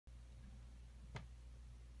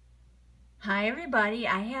Hi everybody,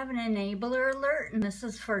 I have an enabler alert and this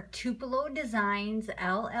is for Tupelo Designs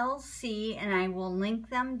LLC and I will link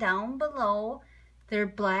them down below. Their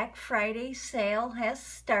Black Friday sale has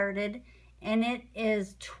started and it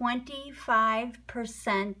is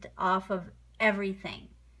 25% off of everything.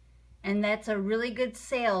 And that's a really good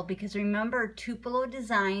sale because remember, Tupelo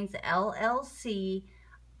Designs LLC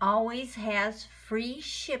always has free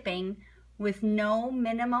shipping with no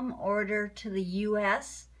minimum order to the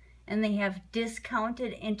US, and they have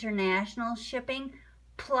discounted international shipping,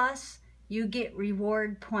 plus you get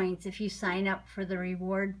reward points if you sign up for the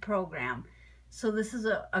reward program. So this is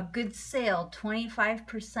a good sale,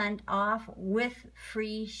 25% off with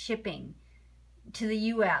free shipping to the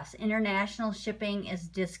US. International shipping is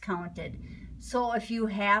discounted. So if you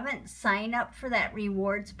haven't, sign up for that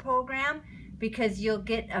rewards program because you'll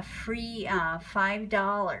get a free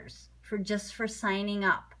 $5 for signing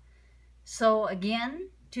up. So again,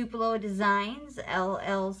 Tupelo Designs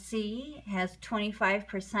LLC has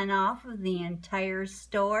 25% off of the entire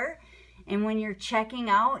store. And when you're checking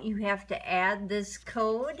out, you have to add this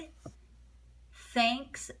code,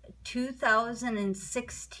 Thanks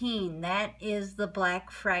 2016. That is the Black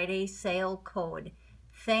Friday sale code.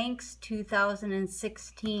 Thanks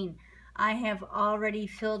 2016. I have already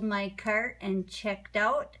filled my cart and checked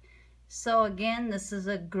out. So again, this is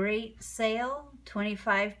a great sale,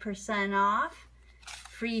 25% off,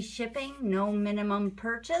 free shipping, no minimum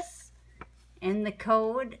purchase, and the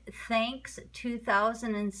code Thanks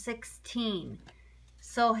 2016.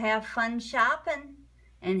 So have fun shopping.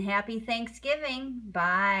 And happy Thanksgiving.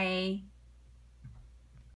 Bye.